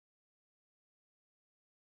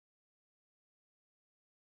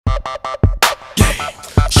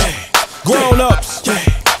Grown-ups,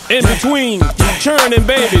 in between, churning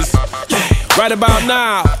babies. Right about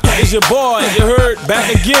now, it's your boy, you heard, back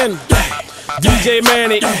again. DJ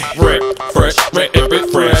Manny, fresh, fresh,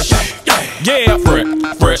 fresh. Yeah, fresh,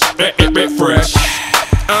 fresh, fresh.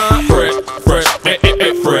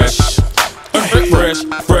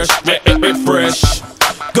 Fresh.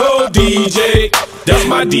 Go DJ, that's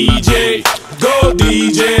my DJ. Go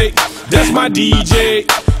DJ, that's my DJ.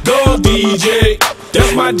 Go DJ,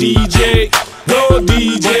 that's my DJ. Go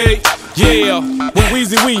DJ, yeah. With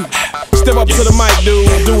Weezy We, step up to the mic,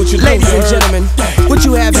 dude. Do what you do. Ladies and gentlemen, what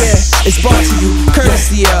you have here is brought to you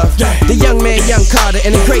courtesy of the young man, Young Carter,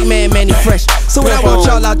 and the great man, Manny Fresh. So what I want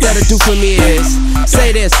y'all out there to do for me is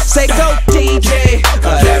say this. Say go DJ,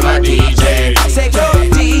 cause that's my DJ. Say go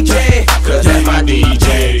DJ, cause that's my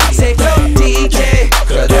DJ. Say go DJ,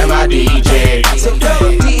 cause that's my DJ. Say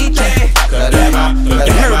go DJ, cause that's my.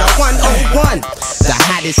 You heard of 101, the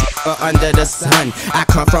hottest under the sun. I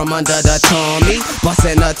come from under the Tommy,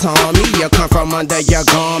 bustin' a Tommy. You come from under your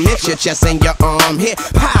garments, your chest and your arm hit.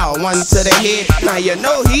 Pow, one to the head. Now you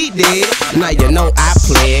know he did. Now you know I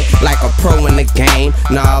played like a pro in the game.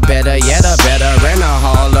 Nah, better yet, a veteran, a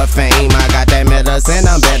Hall of Fame. I got that medicine,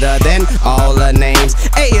 I'm better than all the names.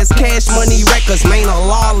 A is Cash Money Records, man, a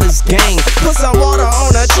lawless gang. Put some water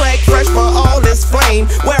on the track, fresh for all this flame.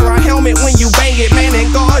 Wear a helmet when you bang it, man,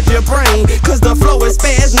 and guard your brain. Cause the flow is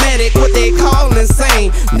spasmodic, what they call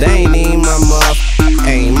insane. They ain't even my muff,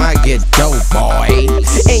 aim, I get dope, boy.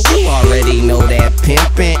 And you already know that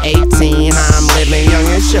pimpin', 18, I'm living young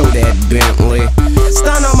and show that Bentley.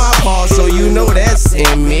 Stun on my paw, so you know that's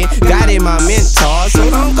in me. Got in my mentor, so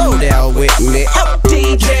don't go there with me. Oh,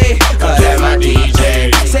 DJ, cause that's my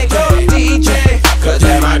DJ. Say go DJ, cause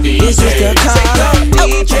that's my DJ. This is the car. Say go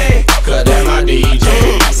DJ, cause that's my DJ.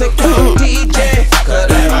 Say go DJ, cause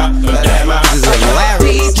that's my. This is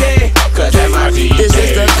hilarious. DJ, cause that's my DJ. This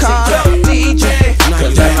is the car. DJ,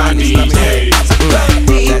 cause that's my DJ.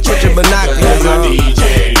 Now put your binoculars on.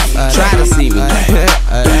 Try to see me.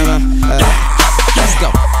 Let's go.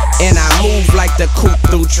 And I move like the coupe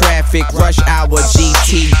through traffic. Rush hour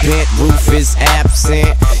GT bent, roof is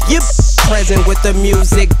absent. You present with the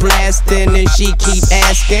music blasting, and she keep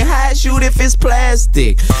asking how I shoot if it's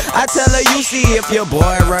plastic. I tell her you see if your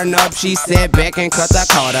boy run up. She said back and cut the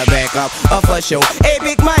Carter back up. For sure. Hey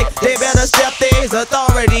Big Mike, they better step their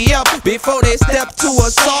authority up before they step to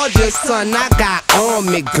a sergeant, son. I got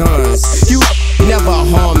army guns. You never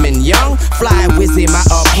harming young. Fly wizzy, my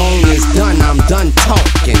opponent's done. I'm done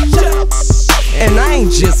talking. And I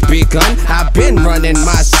ain't just begun. I've been running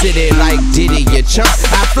my city like Diddy, you chump.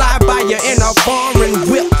 I fly by you in a foreign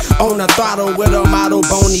whip, on the throttle with a model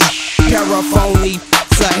bony, paraphony,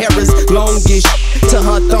 Sahara's longish to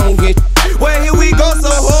her thongish. Well, here we go, so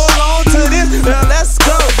hold on to this. Now let's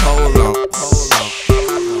go. Hold on.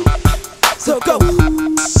 So go.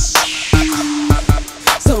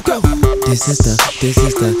 So go. This is the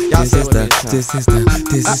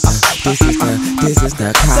Carter.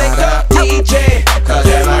 Say go DJ, cause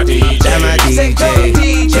that's my DJ. That's my DJ. Say go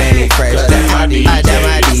DJ, Manny Fresh, that's my DJ. That's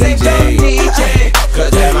my DJ. Say go DJ,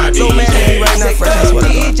 cause that's my DJ. So man, right now, Fresh, guess what?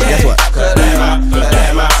 Guess what? Cause that's my.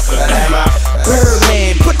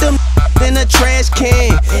 Birdman, put them in a trash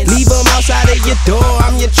can. Leave them outside of your door,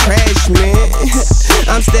 I'm your trash man.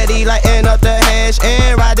 I'm steady lighting up the hash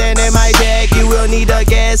and riding in my bag. You will need a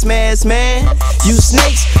gas mask, man. You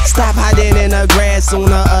snakes, stop hiding in the grass.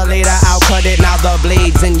 Sooner or later I'll cut it, now the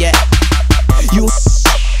blades in ya. You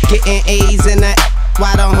getting A's in that.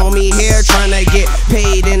 Why the homie here tryna get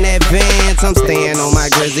paid in advance? I'm staying on my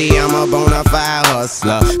grizzy, I'm a bona fide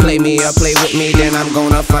hustler. Play me or play with me, then I'm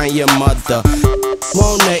gonna find your mother.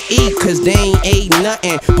 Wanna eat cause they ain't ate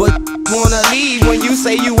nothing, but wanna leave when you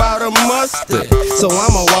say you out of mustard. So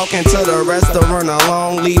I'ma walk into the restaurant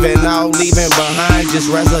alone, leaving behind just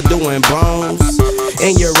residue and bones.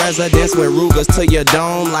 In your residence with Rugers to your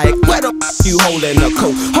dome, like where the f you holding the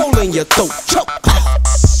coat, holding your throat, choke.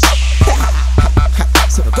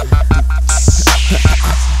 So go.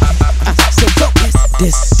 So go.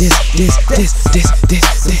 This.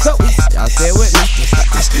 Y'all stay with me.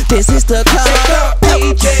 This is the Carter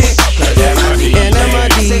DJ. And I'm a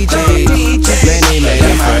DJ.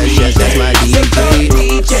 Manny Fresh, yes, that's my DJ.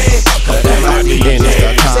 And it's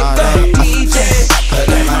the Carter DJ.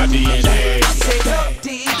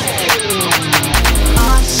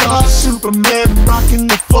 I saw Superman rocking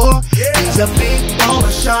the floor. He's a big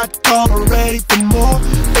baller, shot caller, ready for more.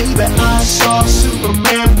 Baby, I saw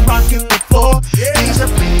Superman rocking the floor. He's a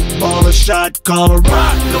big baller, shot caller,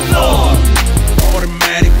 rock the floor.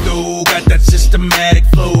 Automatic though, got that systematic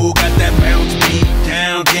flow, got that bounce beat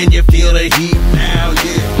down. Can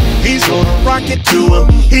it to him.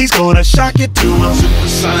 He's gonna shock it to him.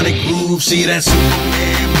 Supersonic groove, see that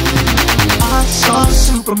Superman move. I saw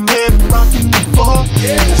Superman rocking the floor.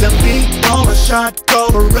 He's a big baller, shot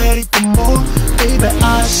caller, ready for more. Baby,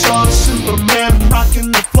 I saw Superman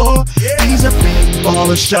rocking the floor. He's a big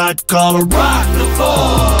baller, shot caller, rock the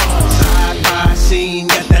floor. Side-by scene,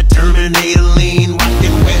 got that Terminator lean,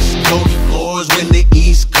 rocking West Coast floors when the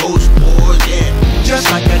East Coast wars, yeah. Just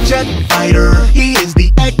like a jet fighter, he is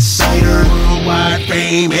the exciter. Worldwide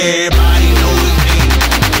fame, everybody knows his name.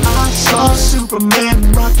 I saw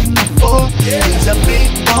Superman rocking the floor. He's a big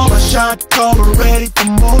baller, shot caller, ready for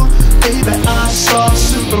more. Baby, I saw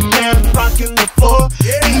Superman rocking the floor.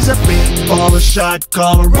 He's a big baller, shot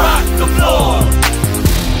caller, rock the floor.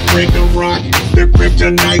 Break the rock, the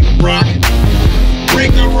kryptonite rock.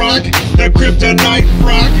 Break the rock, the kryptonite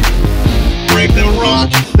rock. Break the rock,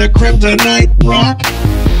 the kryptonite rock.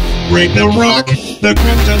 Break the rock, the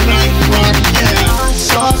kryptonite rock, yeah. I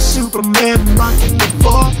saw Superman rocking the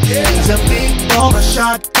floor. He's a big baller,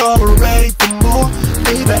 shot caller, ready for more.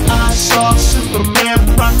 Baby, I saw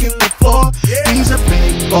Superman rocking the floor. He's a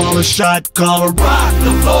big baller, shot caller, rock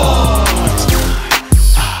the floor.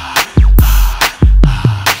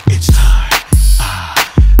 It's time. It's time.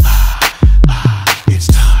 It's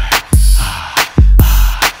time.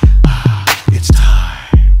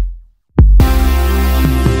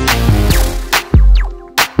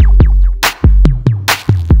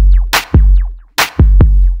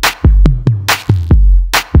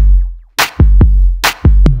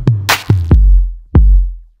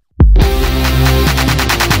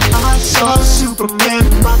 I saw Superman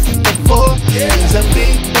rocking the floor. He's a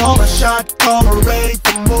big baller, shot caller, ready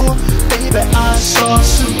for more. Baby, I saw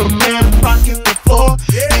Superman rocking the floor.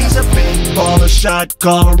 He's a big baller, shot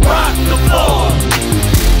caller, rock the floor.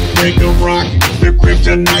 Break the rock, the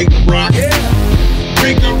kryptonite rock.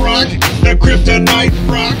 Break the rock, the kryptonite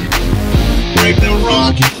rock. Break the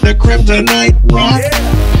rock, the kryptonite rock.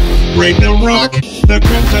 Break the rock, the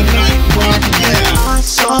kryptonite rock, yeah. I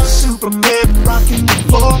saw Superman rocking the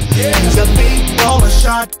floor. He's a big baller,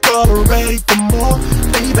 shot caller, ready for more.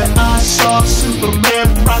 Baby, I saw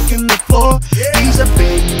Superman rocking the floor. He's a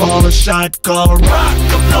big baller, shot caller, rock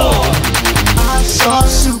the floor. I saw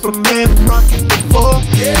Superman rocking the floor.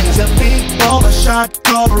 He's a big baller, shot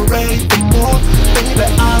caller, ready for more. Baby,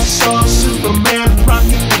 I saw Superman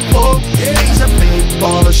rocking the floor. He's a big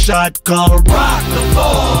baller, shot caller, rock the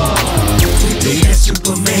floor. We be that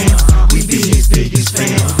Superman, we be his biggest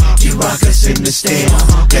fan. He rock us in the stand,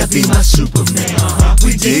 that be my Superman.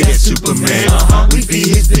 We dig that Superman, we be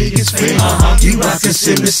his biggest fan. He rock us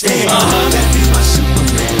in the stand, that be my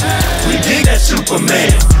Superman. We dig that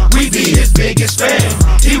Superman, we be his biggest fan.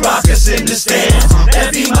 He rock us in the stand,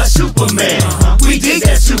 that be my Superman. We dig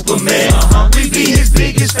that Superman, we be his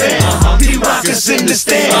biggest fan. He rock us in the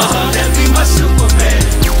stand, that be my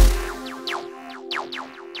Superman.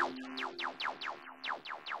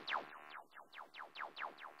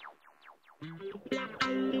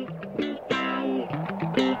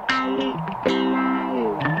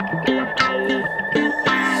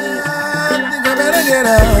 Get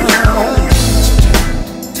up.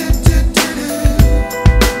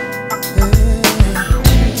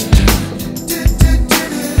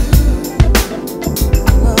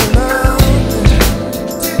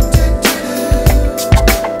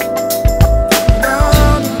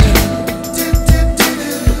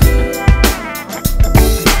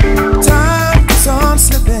 Time is on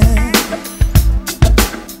slipping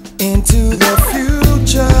into the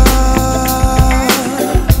future.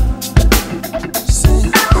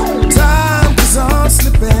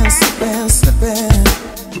 Slipping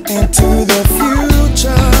into the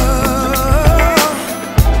future.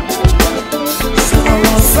 So I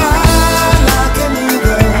wanna fly like an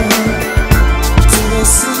eagle to the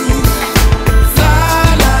sea. Fly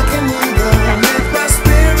like an eagle, let my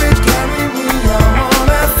spirit carry me. I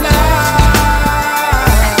wanna fly.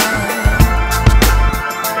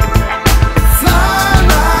 Fly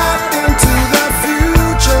right into the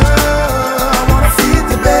future. I wanna feed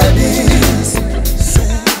the babies.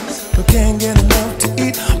 Can't get enough to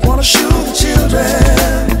eat, wanna shoot the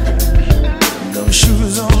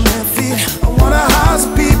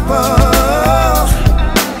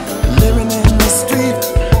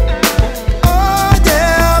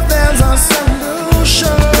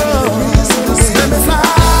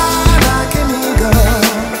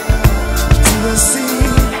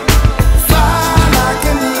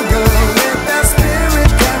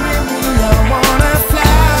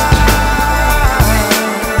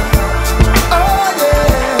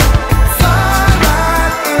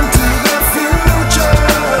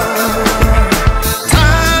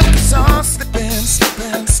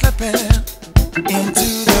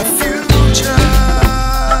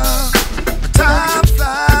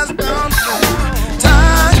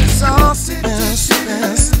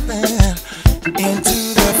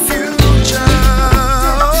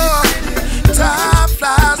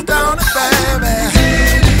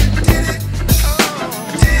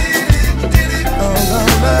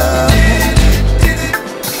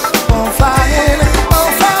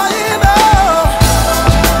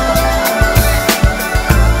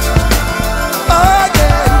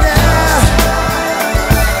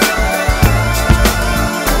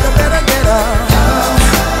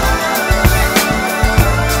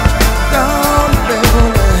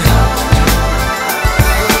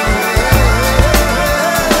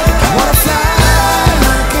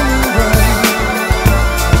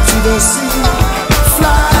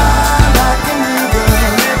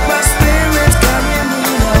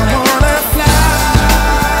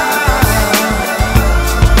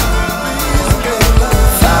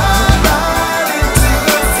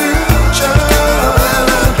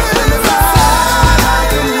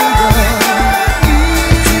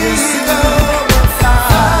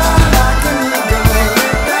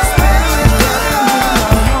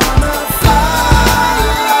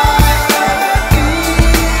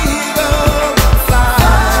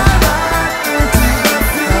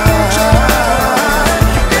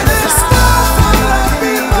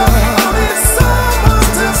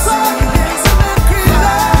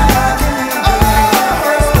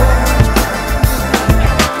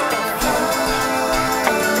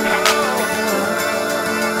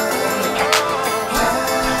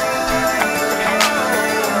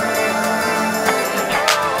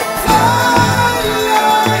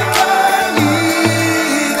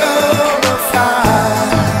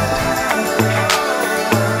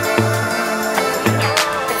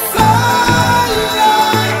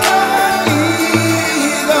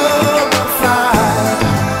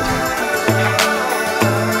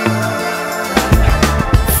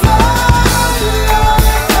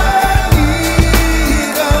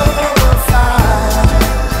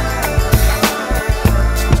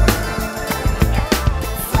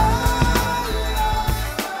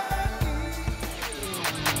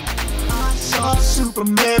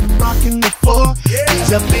Superman rocking the floor.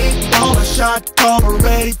 He's a big baller, shot caller,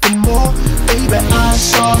 ready for more. Baby, I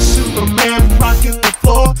saw Superman rocking the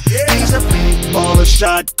floor. He's a big baller,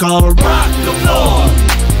 shot caller, rock the floor.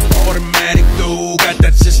 Automatic though, got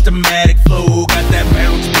that systematic flow, got that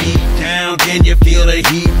bounce beat down. Can you feel the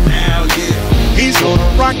heat now? Yeah. He's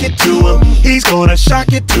gonna rock it to him, he's gonna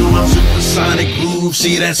shock it to him. Supersonic groove,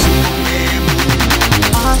 see that Superman move.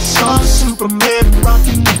 I saw Superman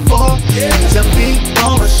rocking the floor. He's a big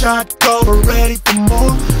baller, shot caller, ready for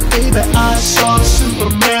more. Baby, I saw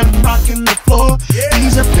Superman rocking the floor.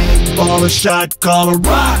 He's a big baller, shot caller,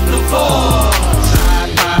 rock the floor.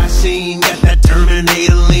 Sci-fi scene, got that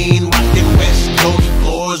Terminator lean, rocking West Coast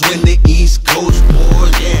floors when the East Coast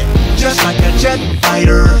pours, yeah. Just like a jet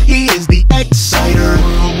fighter, he is the exciter.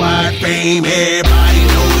 Worldwide fame, everybody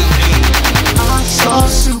knows his name. I saw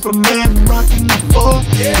Superman rocking the floor.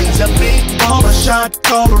 He's a big baller, shot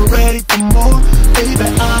caller, ready for more. Baby,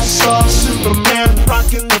 I saw Superman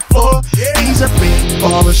rocking the floor. He's a big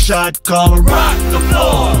baller, shot caller, rock the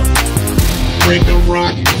floor. Break the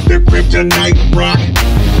rock, the kryptonite rock.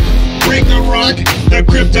 Break the rock, the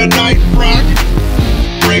kryptonite rock.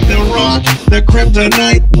 Break the rock, the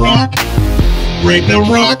kryptonite rock. Break the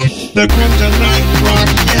rock, the kryptonite rock,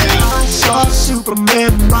 yeah. I saw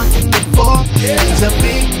Superman rocking the floor. He's a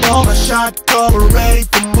big baller, shot caller, ready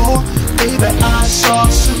for more. Baby, I saw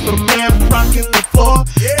Superman rocking the floor.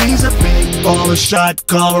 He's a big baller, shot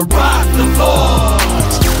caller, rock the floor.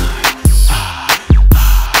 It's time.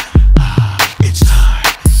 It's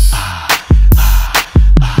time.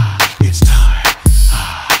 It's time.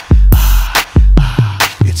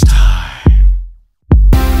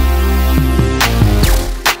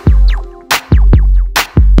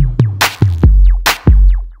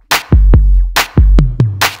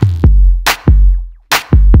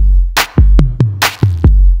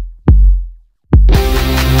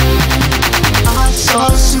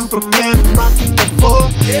 Superman rocking the floor.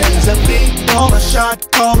 He's a big baller,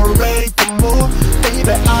 shot caller, ready for more.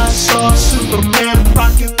 Baby, I saw Superman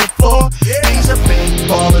rocking the floor. He's a big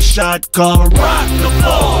baller, shot caller, rock the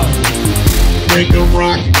floor. Break the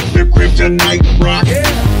rock, the kryptonite rock.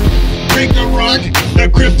 Break the rock, the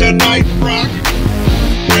kryptonite rock.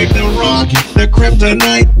 Break the rock, the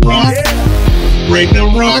kryptonite rock. Break the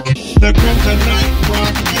rock, the kryptonite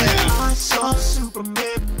rock, yeah. I saw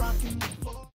Superman rocking the floor.